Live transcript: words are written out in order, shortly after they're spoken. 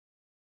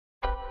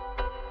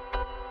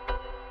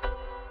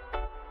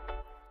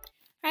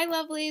Hi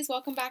lovelies,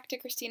 welcome back to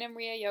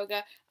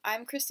Christina.Maria.Yoga.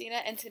 I'm Christina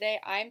and today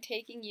I'm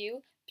taking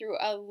you through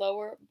a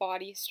lower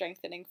body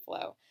strengthening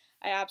flow.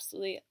 I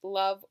absolutely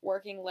love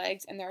working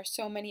legs and there are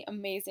so many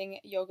amazing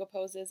yoga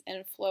poses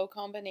and flow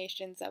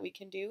combinations that we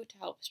can do to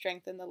help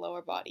strengthen the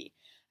lower body.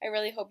 I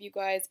really hope you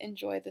guys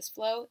enjoy this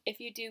flow. If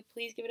you do,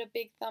 please give it a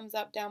big thumbs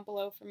up down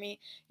below for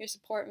me. Your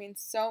support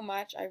means so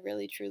much. I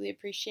really truly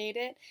appreciate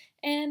it.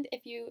 And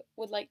if you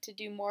would like to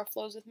do more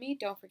flows with me,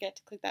 don't forget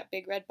to click that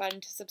big red button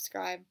to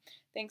subscribe.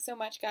 Thanks so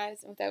much,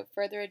 guys, and without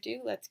further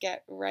ado, let's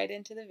get right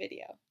into the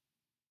video.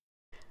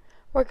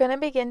 We're going to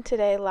begin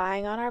today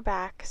lying on our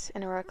backs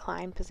in a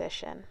reclined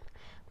position.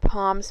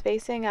 Palms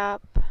facing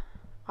up,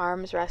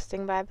 arms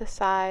resting by the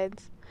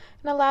sides,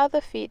 and allow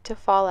the feet to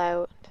fall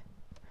out.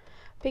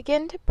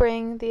 Begin to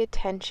bring the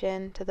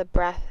attention to the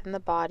breath in the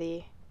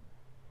body,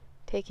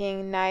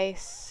 taking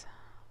nice,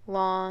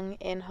 long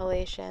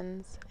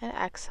inhalations and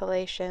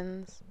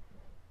exhalations.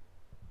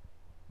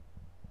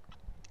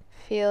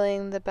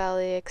 Feeling the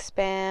belly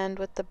expand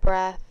with the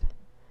breath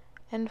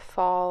and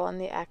fall on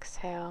the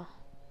exhale.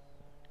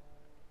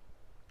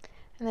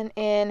 And then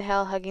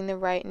inhale, hugging the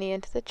right knee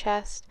into the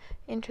chest,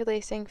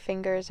 interlacing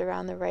fingers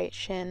around the right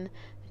shin,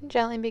 and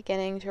gently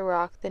beginning to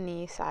rock the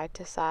knee side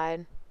to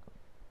side.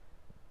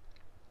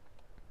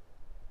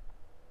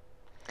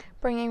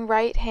 Bringing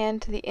right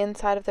hand to the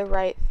inside of the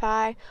right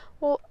thigh,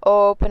 we'll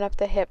open up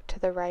the hip to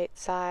the right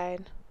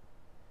side.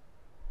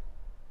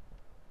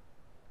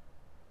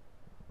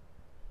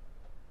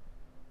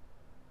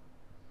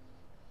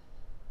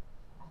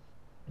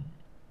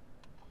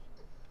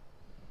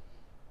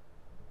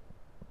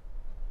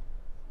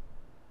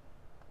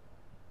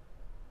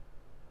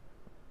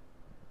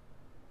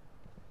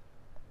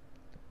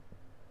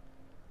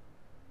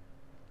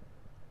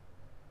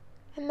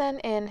 And then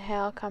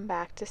inhale, come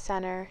back to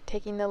center,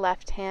 taking the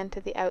left hand to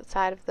the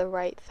outside of the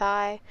right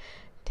thigh,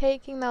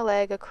 taking the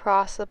leg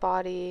across the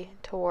body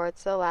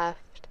towards the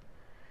left,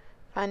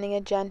 finding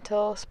a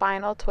gentle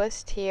spinal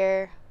twist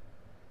here.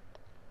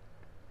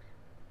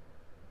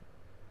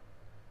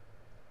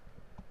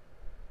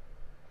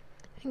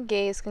 And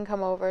gaze can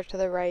come over to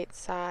the right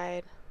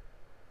side.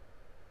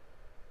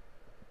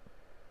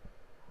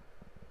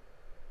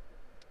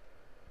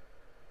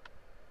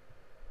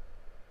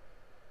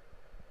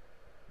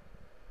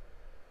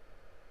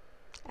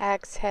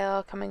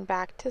 Exhale, coming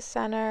back to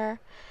center,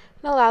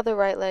 and allow the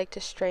right leg to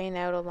strain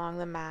out along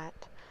the mat.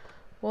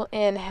 We'll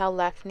inhale,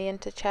 left knee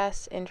into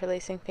chest,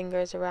 interlacing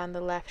fingers around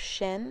the left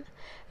shin,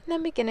 and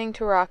then beginning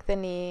to rock the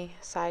knee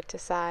side to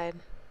side.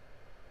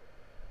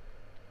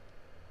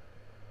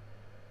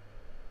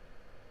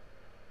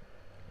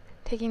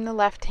 Taking the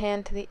left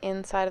hand to the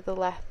inside of the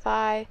left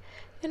thigh,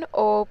 and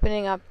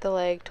opening up the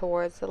leg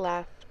towards the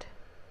left.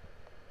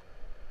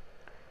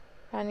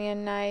 Finding a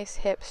nice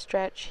hip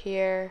stretch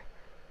here.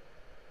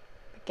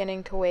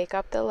 Beginning to wake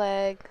up the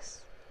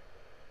legs.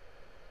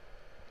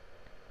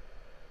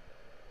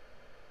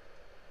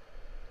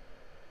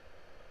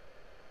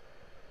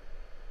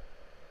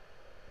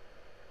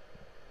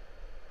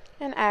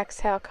 And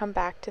exhale, come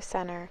back to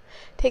center.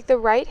 Take the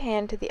right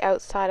hand to the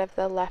outside of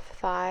the left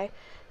thigh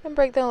and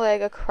bring the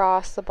leg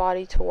across the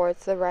body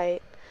towards the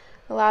right.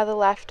 Allow the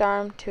left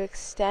arm to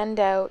extend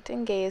out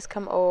and gaze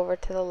come over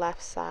to the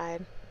left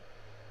side.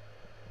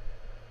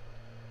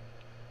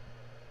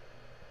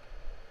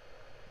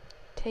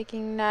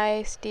 Taking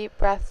nice deep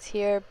breaths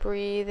here,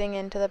 breathing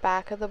into the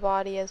back of the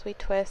body as we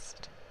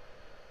twist.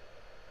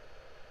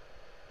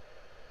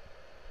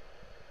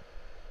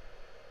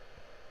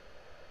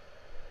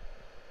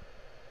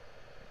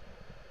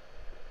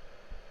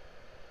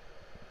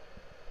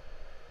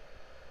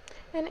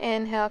 And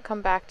inhale,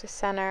 come back to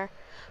center.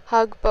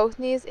 Hug both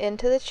knees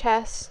into the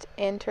chest,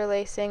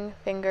 interlacing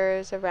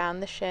fingers around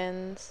the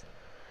shins,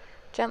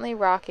 gently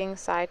rocking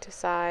side to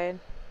side.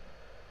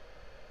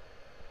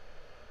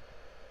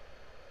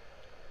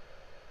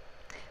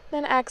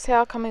 Then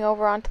exhale, coming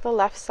over onto the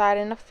left side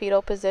in a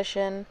fetal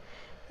position,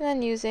 and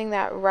then using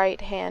that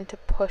right hand to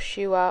push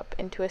you up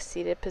into a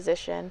seated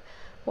position.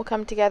 We'll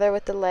come together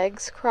with the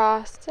legs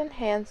crossed and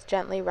hands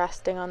gently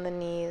resting on the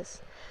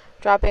knees.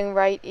 Dropping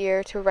right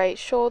ear to right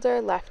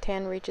shoulder, left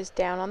hand reaches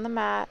down on the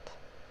mat.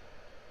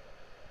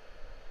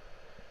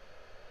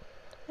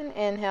 And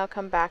inhale,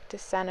 come back to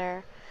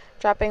center.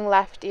 Dropping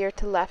left ear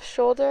to left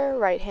shoulder,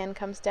 right hand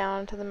comes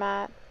down to the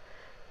mat.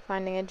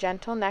 Finding a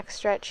gentle neck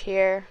stretch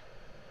here.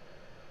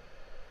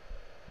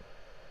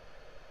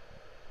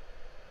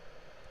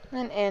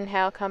 And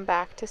inhale, come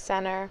back to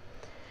center.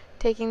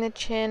 Taking the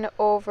chin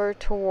over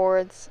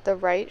towards the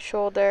right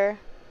shoulder.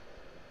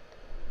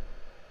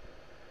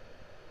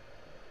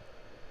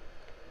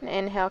 And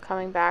inhale,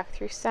 coming back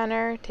through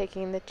center,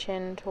 taking the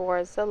chin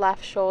towards the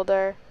left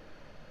shoulder.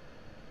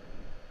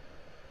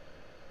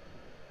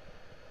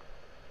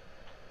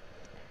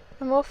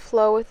 And we'll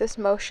flow with this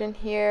motion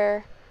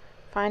here,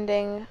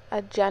 finding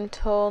a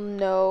gentle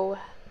no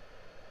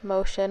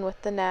motion with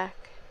the neck,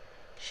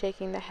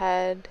 shaking the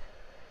head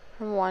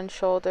from one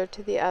shoulder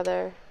to the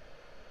other.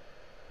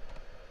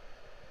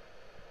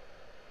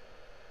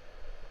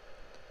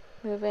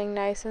 Moving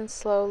nice and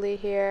slowly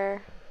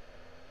here.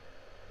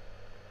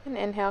 And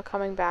inhale,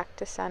 coming back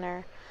to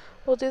center.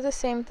 We'll do the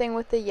same thing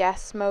with the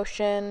yes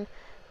motion,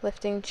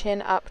 lifting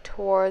chin up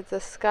towards the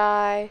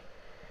sky,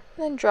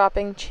 and then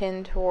dropping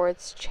chin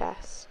towards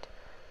chest.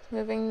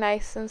 Moving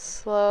nice and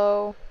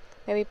slow,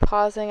 maybe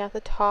pausing at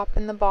the top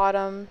and the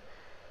bottom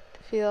to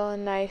feel a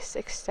nice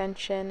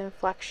extension and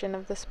flexion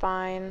of the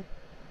spine.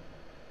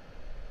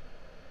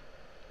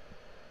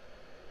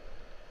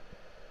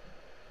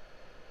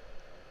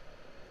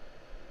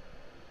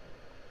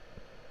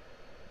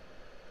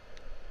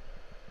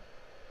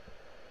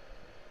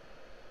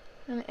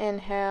 And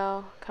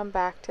inhale, come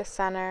back to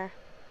center.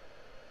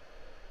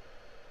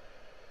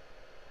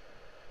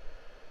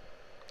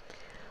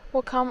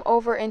 We'll come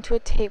over into a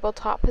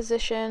tabletop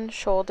position,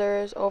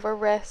 shoulders over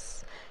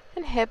wrists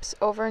and hips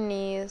over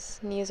knees.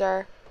 Knees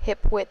are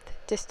hip width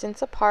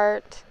distance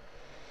apart.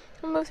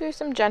 We'll move through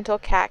some gentle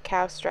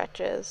cat-cow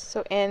stretches.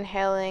 So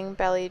inhaling,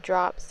 belly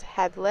drops,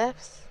 head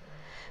lifts.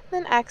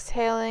 Then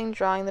exhaling,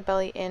 drawing the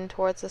belly in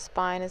towards the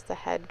spine as the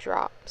head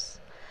drops.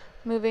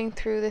 Moving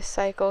through this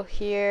cycle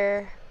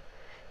here.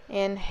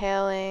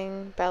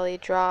 Inhaling, belly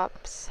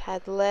drops,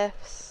 head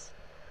lifts.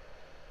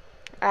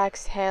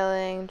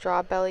 Exhaling,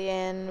 draw belly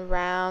in,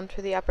 round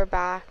through the upper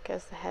back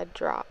as the head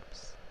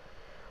drops.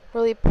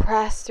 Really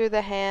press through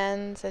the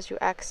hands as you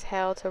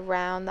exhale to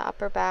round the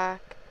upper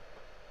back.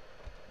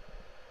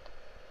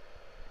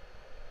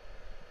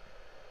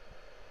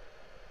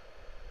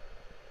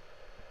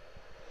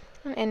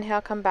 And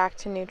inhale, come back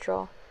to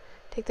neutral.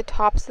 Take the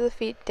tops of the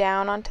feet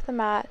down onto the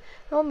mat,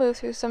 and we'll move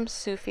through some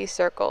Sufi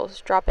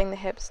circles, dropping the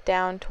hips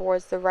down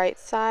towards the right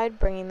side,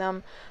 bringing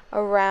them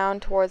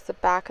around towards the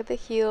back of the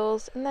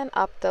heels, and then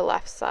up the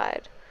left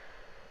side.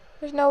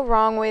 There's no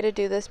wrong way to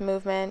do this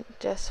movement,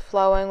 just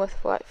flowing with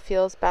what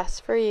feels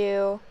best for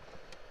you.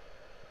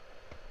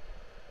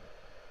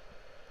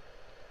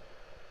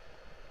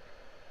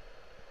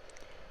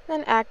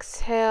 Then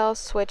exhale,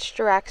 switch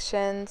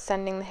directions,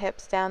 sending the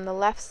hips down the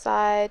left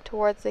side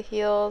towards the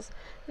heels,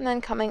 and then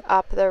coming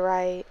up the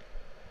right.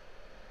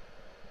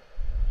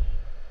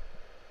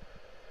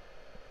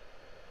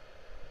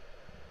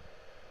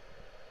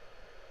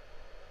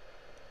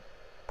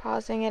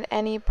 Pausing at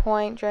any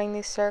point during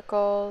these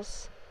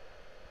circles.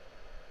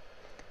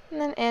 And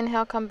then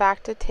inhale, come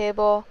back to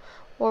table.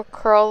 We'll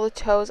curl the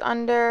toes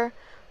under,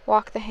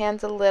 walk the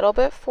hands a little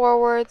bit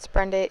forward,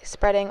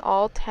 spreading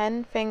all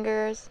 10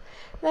 fingers.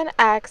 Then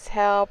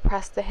exhale,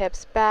 press the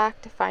hips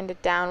back to find a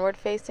downward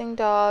facing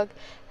dog.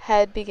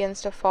 Head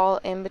begins to fall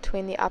in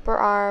between the upper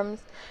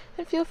arms.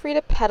 And feel free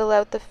to pedal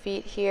out the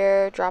feet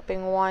here,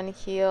 dropping one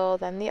heel,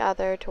 then the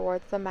other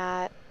towards the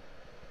mat.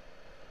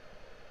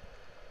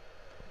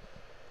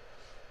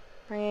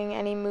 Bringing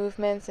any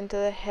movements into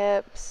the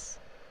hips.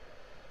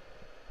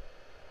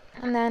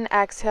 And then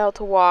exhale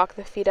to walk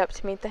the feet up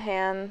to meet the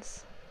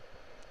hands,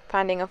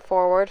 finding a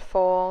forward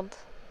fold.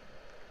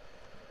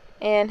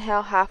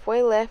 Inhale,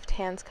 halfway lift,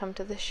 hands come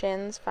to the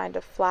shins, find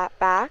a flat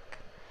back,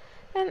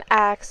 and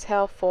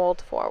exhale,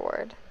 fold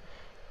forward.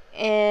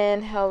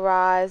 Inhale,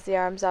 rise the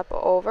arms up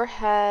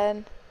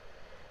overhead,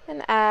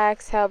 and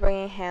exhale,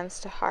 bringing hands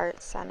to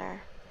heart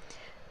center.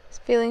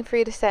 Just feeling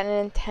free to set an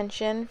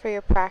intention for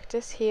your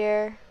practice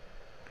here.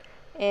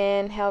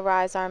 Inhale,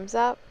 rise arms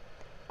up.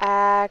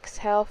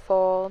 Exhale,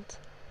 fold.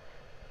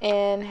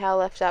 Inhale,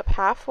 lift up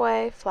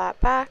halfway,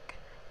 flat back.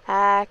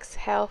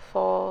 Exhale,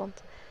 fold.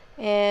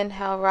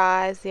 Inhale,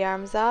 rise the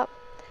arms up.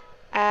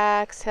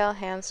 Exhale,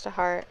 hands to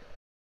heart.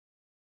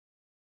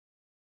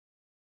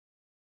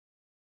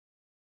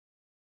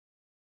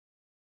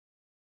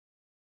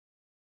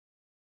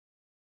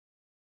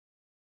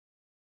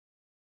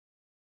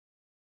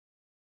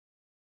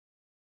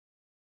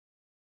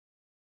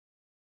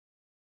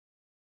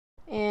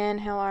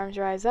 Inhale, arms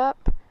rise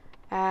up.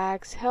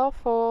 Exhale,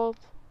 fold.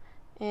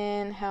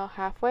 Inhale,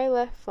 halfway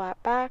lift,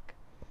 flat back.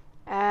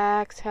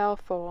 Exhale,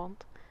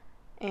 fold.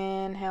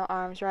 Inhale,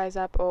 arms rise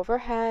up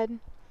overhead.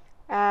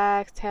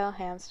 Exhale,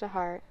 hands to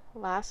heart.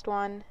 Last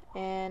one.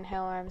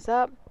 Inhale, arms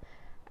up.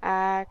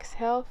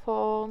 Exhale,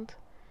 fold.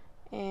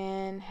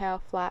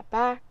 Inhale, flat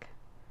back.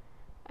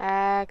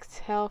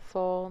 Exhale,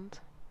 fold.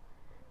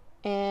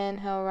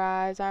 Inhale,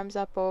 rise, arms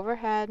up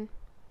overhead.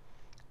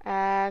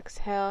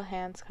 Exhale,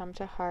 hands come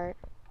to heart.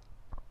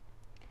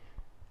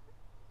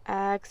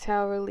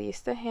 Exhale, release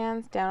the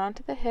hands down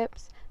onto the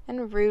hips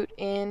and root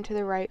into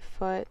the right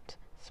foot,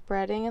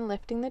 spreading and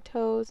lifting the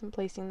toes and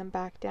placing them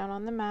back down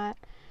on the mat.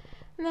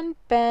 And then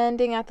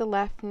bending at the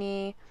left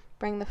knee,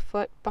 bring the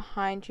foot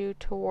behind you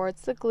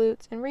towards the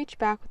glutes and reach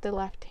back with the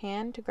left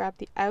hand to grab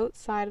the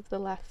outside of the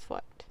left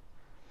foot.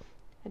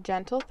 A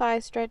gentle thigh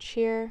stretch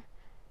here.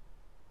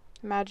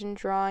 Imagine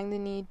drawing the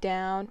knee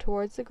down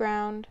towards the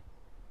ground.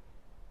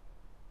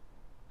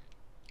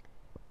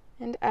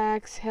 And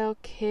exhale,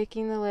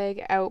 kicking the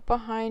leg out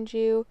behind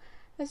you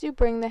as you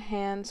bring the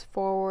hands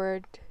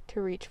forward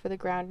to reach for the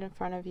ground in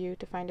front of you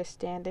to find a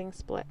standing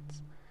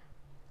splits.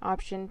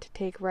 Option to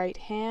take right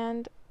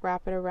hand,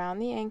 wrap it around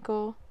the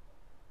ankle,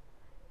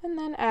 and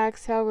then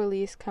exhale,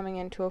 release, coming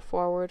into a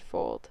forward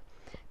fold.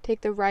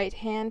 Take the right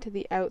hand to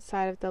the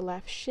outside of the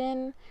left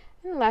shin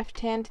and left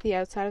hand to the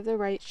outside of the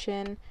right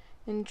shin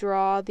and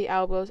draw the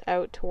elbows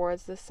out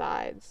towards the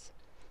sides,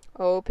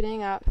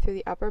 opening up through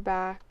the upper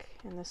back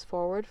in this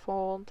forward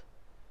fold.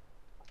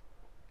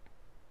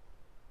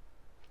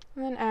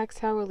 And then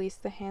exhale, release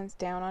the hands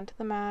down onto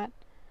the mat.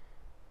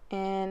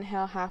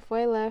 Inhale,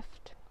 halfway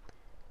lift.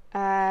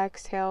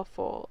 Exhale,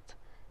 fold.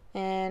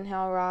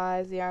 Inhale,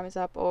 rise the arms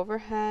up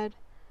overhead.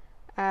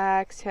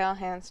 Exhale,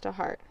 hands to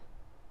heart.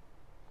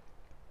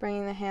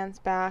 Bringing the hands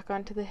back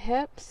onto the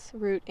hips,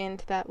 root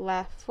into that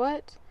left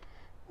foot,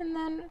 and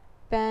then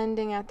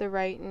bending at the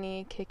right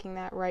knee, kicking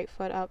that right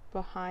foot up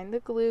behind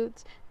the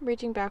glutes,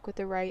 reaching back with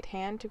the right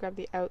hand to grab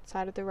the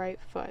outside of the right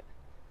foot.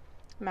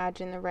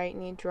 Imagine the right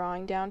knee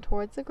drawing down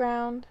towards the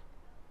ground.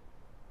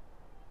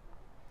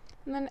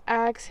 And then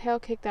exhale,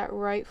 kick that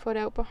right foot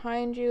out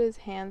behind you as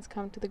hands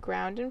come to the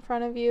ground in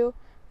front of you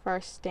for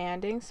our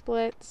standing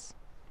splits.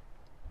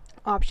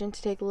 Option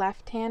to take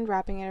left hand,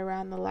 wrapping it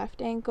around the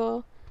left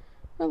ankle,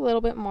 for a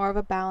little bit more of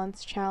a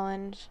balance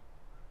challenge.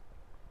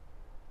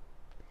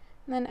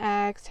 And then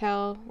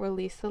exhale,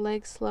 release the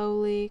legs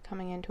slowly,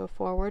 coming into a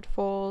forward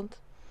fold.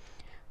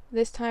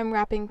 This time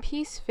wrapping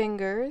peace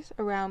fingers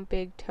around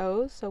big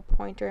toes, so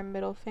pointer and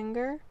middle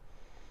finger.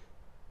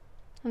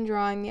 And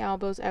drawing the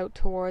elbows out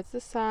towards the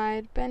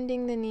side,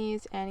 bending the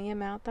knees any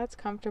amount that's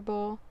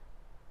comfortable.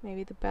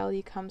 Maybe the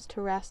belly comes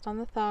to rest on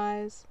the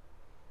thighs.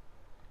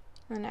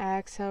 And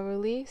exhale,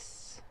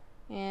 release.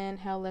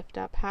 Inhale, lift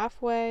up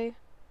halfway.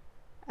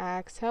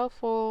 Exhale,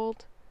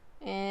 fold.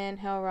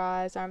 Inhale,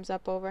 rise, arms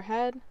up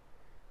overhead.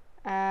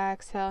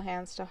 Exhale,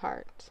 hands to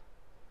heart.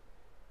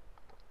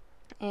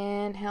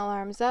 Inhale,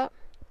 arms up.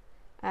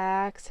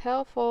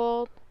 Exhale,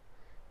 fold.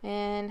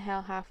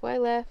 Inhale, halfway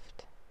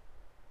lift.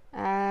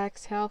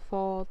 Exhale,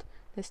 fold.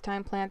 This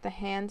time plant the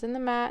hands in the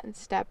mat and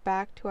step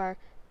back to our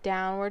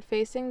downward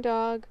facing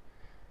dog.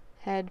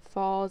 Head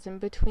falls in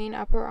between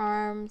upper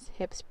arms,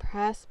 hips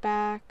press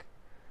back,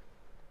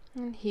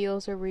 and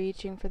heels are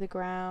reaching for the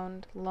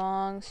ground.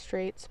 Long,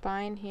 straight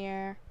spine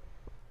here.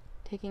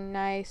 Taking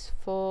nice,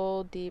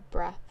 full, deep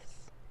breaths.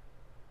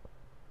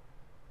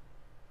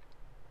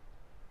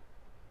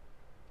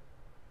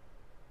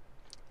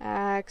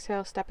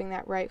 Exhale, stepping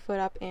that right foot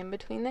up in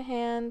between the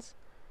hands,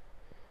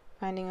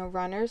 finding a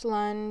runner's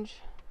lunge.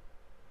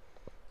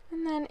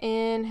 And then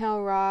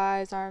inhale,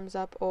 rise, arms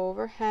up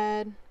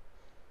overhead,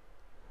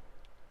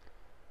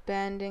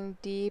 bending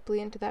deeply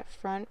into that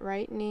front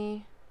right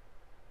knee.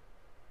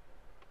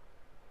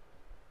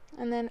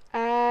 And then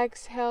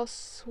exhale,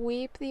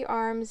 sweep the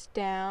arms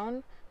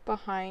down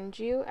behind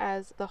you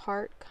as the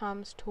heart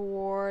comes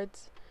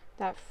towards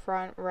that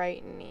front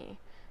right knee.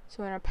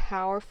 So in a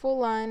powerful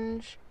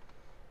lunge,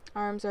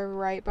 arms are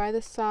right by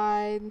the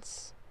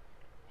sides,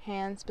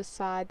 hands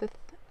beside the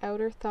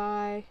outer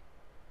thigh,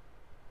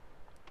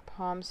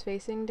 palms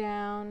facing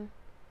down,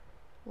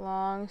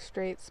 long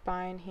straight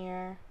spine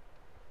here.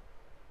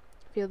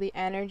 Feel the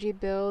energy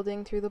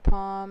building through the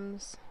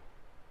palms.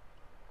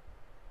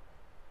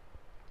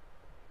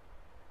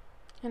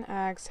 And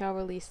exhale,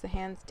 release the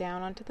hands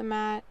down onto the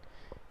mat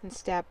and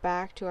step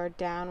back to our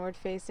downward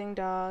facing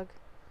dog.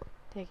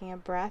 Taking a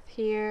breath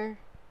here.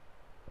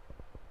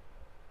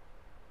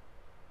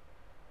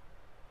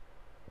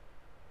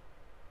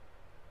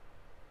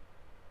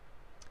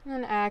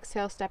 And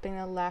exhale, stepping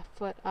the left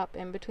foot up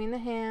in between the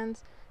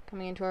hands,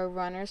 coming into our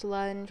runner's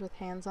lunge with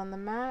hands on the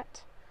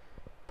mat.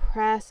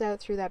 Press out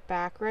through that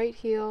back right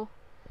heel.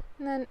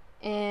 And then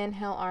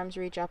inhale, arms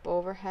reach up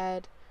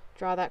overhead.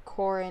 Draw that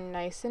core in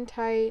nice and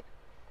tight.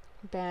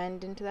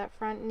 Bend into that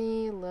front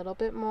knee a little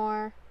bit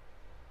more.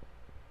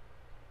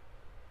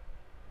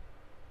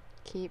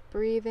 Keep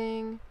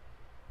breathing.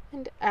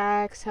 And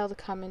exhale to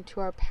come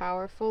into our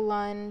powerful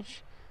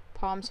lunge.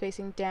 Palms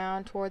facing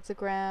down towards the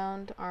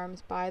ground,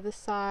 arms by the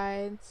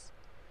sides.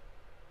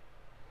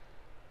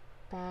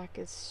 Back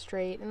is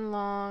straight and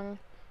long.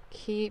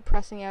 Keep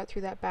pressing out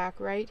through that back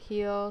right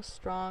heel.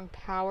 Strong,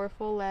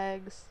 powerful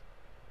legs.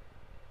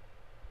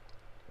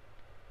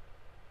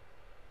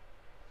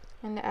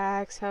 And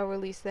exhale,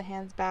 release the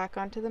hands back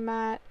onto the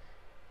mat.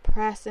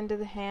 Press into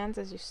the hands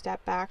as you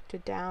step back to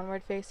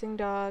downward facing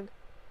dog.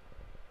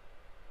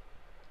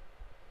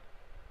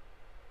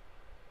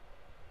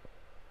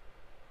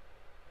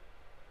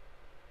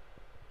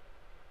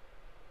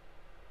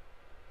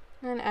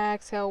 And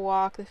exhale,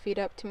 walk the feet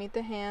up to meet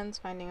the hands,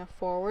 finding a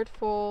forward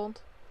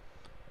fold.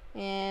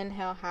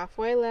 Inhale,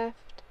 halfway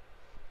lift.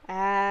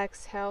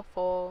 Exhale,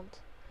 fold.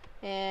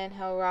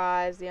 Inhale,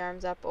 rise the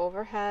arms up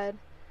overhead.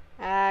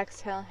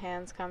 Exhale,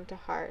 hands come to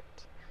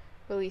heart.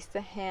 Release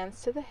the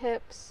hands to the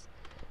hips.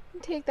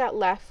 And take that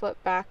left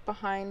foot back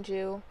behind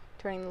you,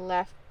 turning the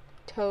left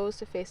toes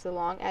to face the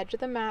long edge of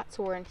the mat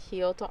so we're in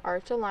heel to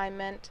arch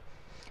alignment.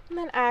 And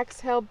then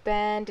exhale,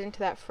 bend into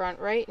that front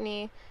right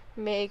knee.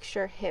 Make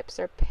sure hips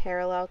are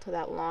parallel to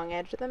that long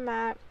edge of the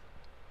mat.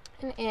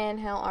 And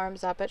inhale,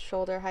 arms up at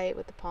shoulder height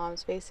with the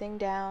palms facing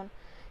down.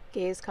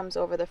 Gaze comes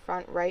over the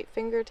front right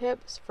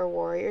fingertips for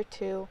warrior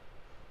two.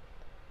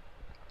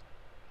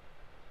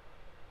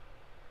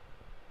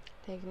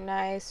 Take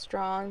nice,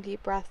 strong,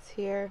 deep breaths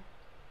here.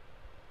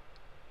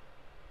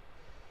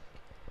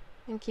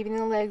 And keeping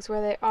the legs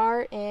where they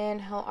are,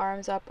 inhale,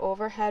 arms up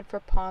overhead for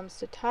palms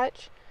to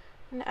touch.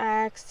 And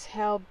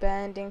exhale,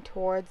 bending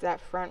towards that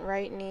front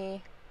right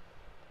knee.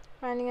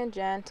 Finding a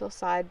gentle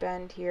side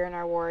bend here in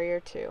our warrior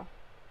two.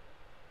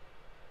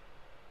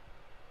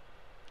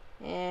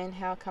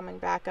 Inhale, coming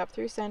back up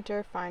through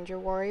center. Find your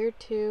warrior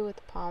two with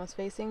the palms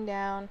facing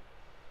down.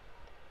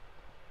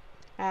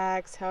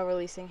 Exhale,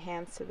 releasing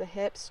hands to the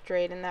hips,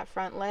 straighten that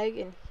front leg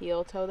and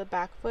heel toe the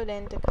back foot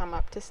in to come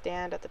up to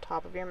stand at the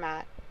top of your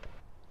mat.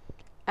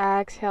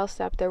 Exhale,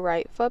 step the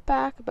right foot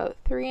back about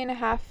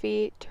 3.5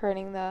 feet,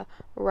 turning the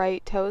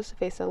right toes to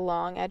face the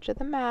long edge of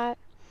the mat,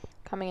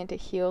 coming into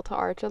heel to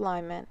arch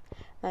alignment.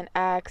 Then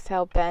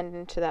exhale, bend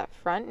into that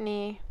front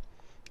knee.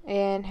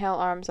 Inhale,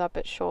 arms up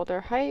at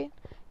shoulder height.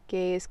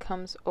 Gaze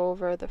comes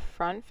over the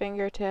front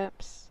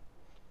fingertips.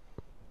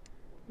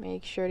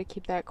 Make sure to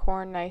keep that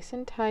core nice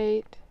and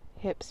tight,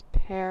 hips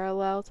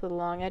parallel to the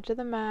long edge of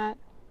the mat.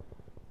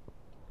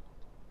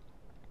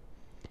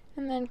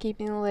 And then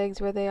keeping the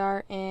legs where they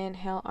are,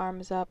 inhale,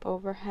 arms up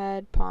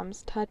overhead,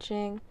 palms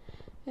touching.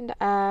 And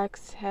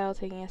exhale,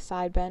 taking a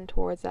side bend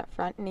towards that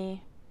front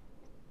knee.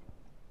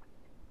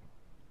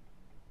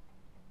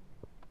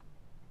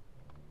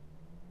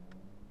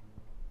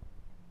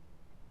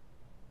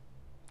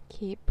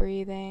 Keep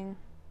breathing.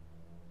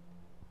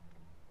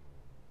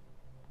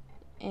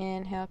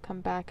 Inhale,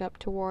 come back up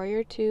to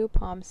warrior two,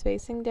 palms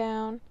facing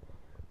down.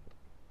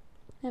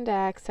 And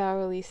exhale,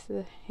 release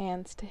the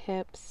hands to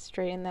hips,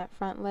 straighten that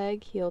front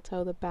leg, heel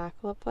toe the back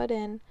foot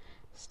in,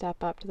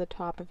 step up to the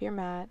top of your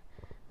mat.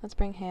 Let's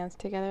bring hands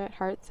together at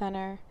heart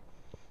center.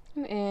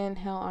 And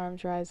inhale,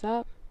 arms rise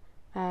up.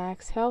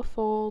 Exhale,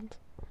 fold.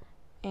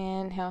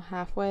 Inhale,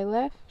 halfway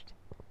lift.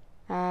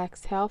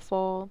 Exhale,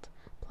 fold.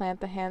 Plant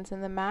the hands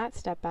in the mat,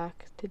 step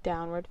back to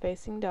downward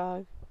facing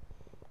dog.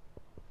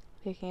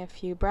 Taking a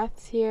few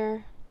breaths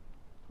here.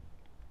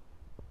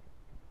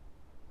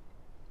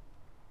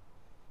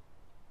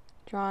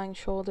 Drawing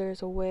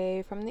shoulders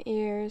away from the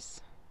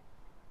ears.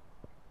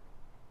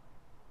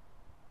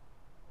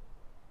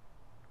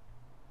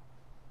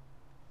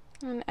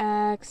 And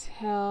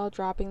exhale,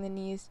 dropping the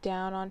knees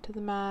down onto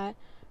the mat.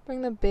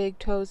 Bring the big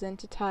toes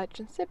into touch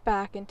and sit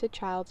back into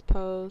child's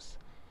pose.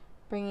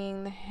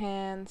 Bringing the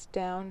hands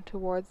down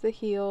towards the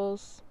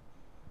heels.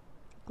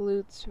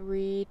 Glutes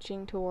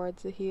reaching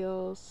towards the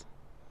heels.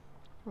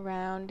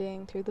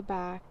 Rounding through the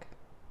back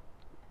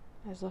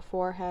as the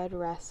forehead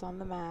rests on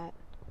the mat.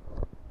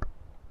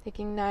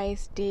 Taking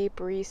nice, deep,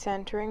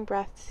 recentering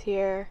breaths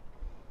here.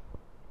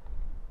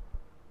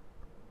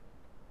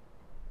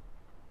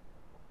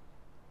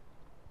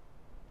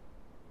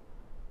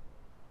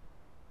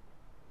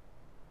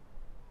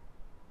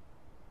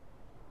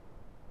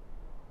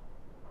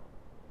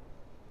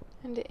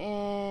 And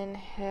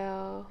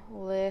inhale,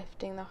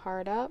 lifting the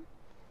heart up.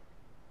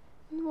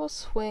 And we'll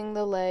swing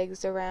the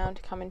legs around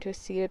to come into a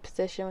seated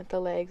position with the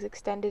legs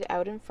extended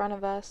out in front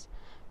of us.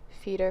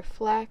 Feet are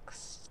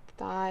flexed,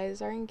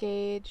 thighs are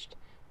engaged.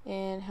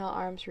 Inhale,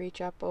 arms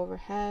reach up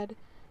overhead.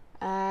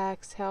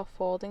 Exhale,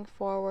 folding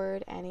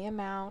forward any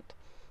amount.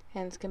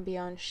 Hands can be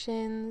on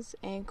shins,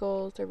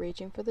 ankles, or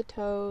reaching for the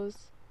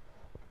toes.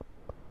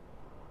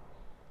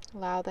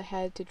 Allow the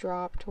head to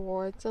drop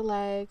towards the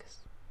legs.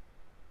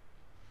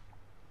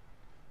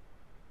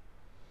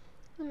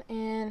 And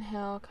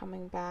inhale,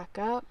 coming back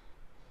up.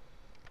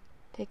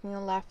 Taking the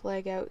left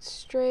leg out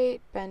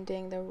straight,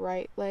 bending the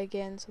right leg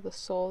in so the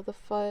sole of the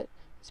foot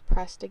is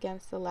pressed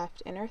against the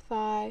left inner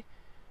thigh.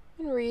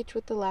 And reach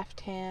with the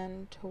left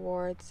hand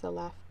towards the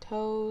left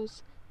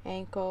toes,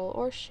 ankle,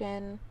 or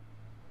shin.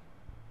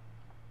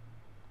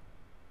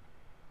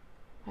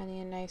 Finding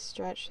a nice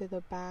stretch through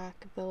the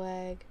back of the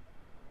leg.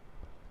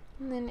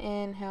 And then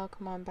inhale,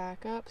 come on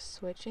back up,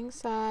 switching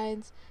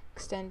sides,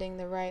 extending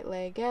the right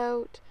leg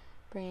out,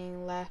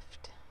 bringing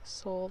left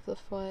sole of the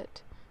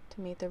foot to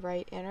meet the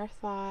right inner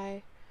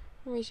thigh,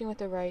 and reaching with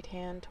the right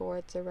hand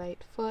towards the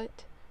right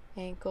foot,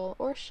 ankle,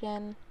 or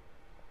shin.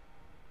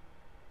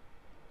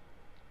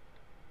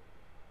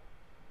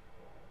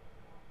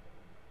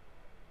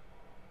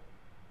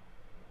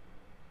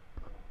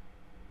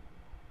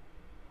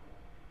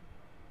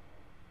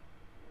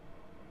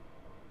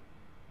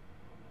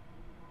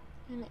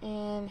 And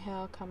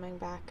inhale, coming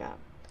back up.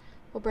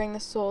 We'll bring the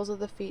soles of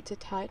the feet to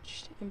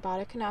touch in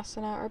Baddha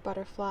Konasana or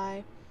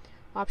butterfly.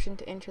 Option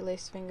to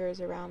interlace fingers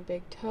around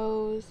big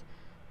toes,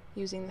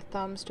 using the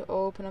thumbs to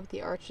open up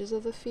the arches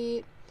of the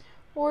feet,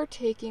 or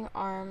taking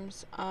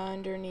arms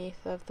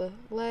underneath of the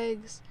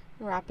legs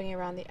and wrapping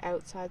around the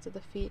outsides of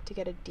the feet to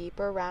get a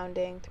deeper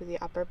rounding through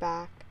the upper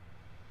back.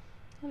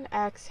 And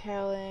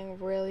exhaling,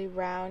 really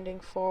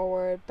rounding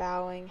forward,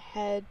 bowing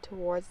head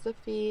towards the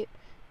feet,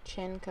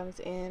 chin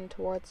comes in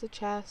towards the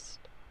chest.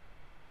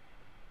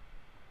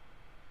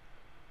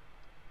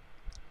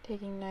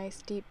 Taking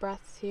nice deep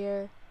breaths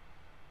here.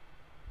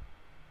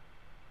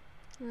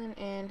 And then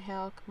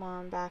inhale, come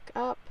on back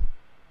up.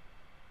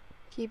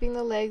 Keeping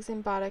the legs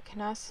in Baddha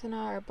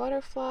Konasana or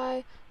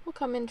butterfly, we'll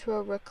come into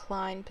a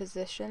reclined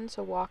position,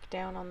 so walk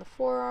down on the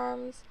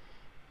forearms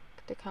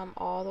to come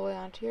all the way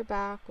onto your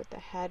back with the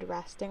head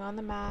resting on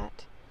the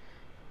mat.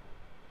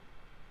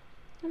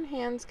 And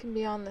hands can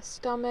be on the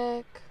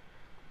stomach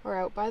or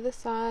out by the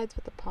sides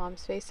with the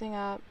palms facing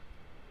up.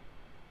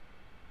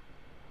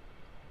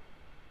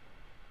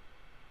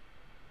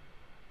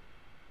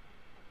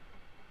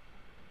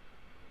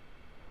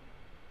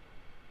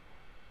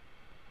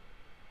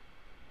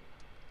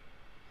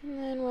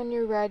 And then when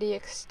you're ready,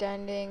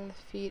 extending the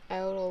feet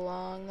out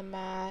along the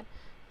mat,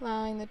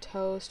 allowing the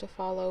toes to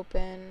fall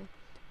open.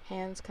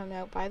 Hands come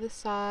out by the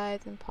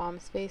sides and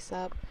palms face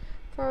up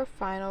for our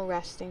final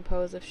resting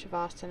pose of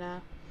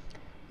Shavasana.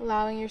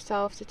 Allowing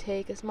yourself to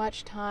take as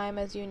much time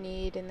as you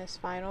need in this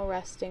final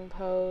resting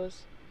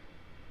pose.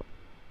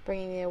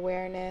 Bringing the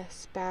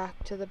awareness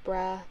back to the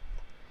breath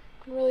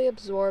and really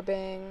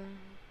absorbing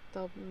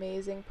the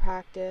amazing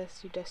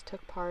practice you just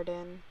took part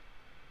in.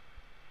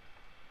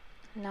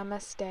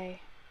 Namaste.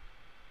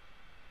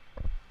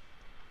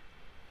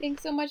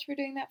 Thanks so much for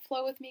doing that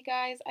flow with me,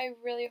 guys. I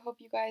really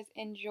hope you guys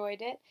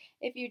enjoyed it.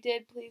 If you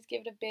did, please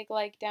give it a big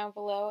like down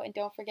below, and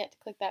don't forget to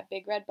click that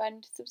big red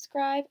button to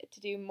subscribe to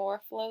do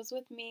more flows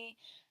with me.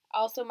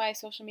 Also, my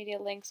social media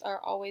links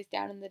are always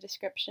down in the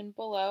description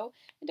below.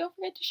 And don't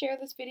forget to share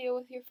this video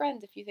with your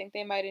friends if you think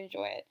they might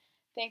enjoy it.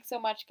 Thanks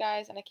so much,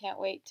 guys, and I can't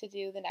wait to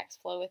do the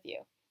next flow with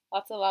you.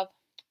 Lots of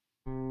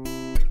love.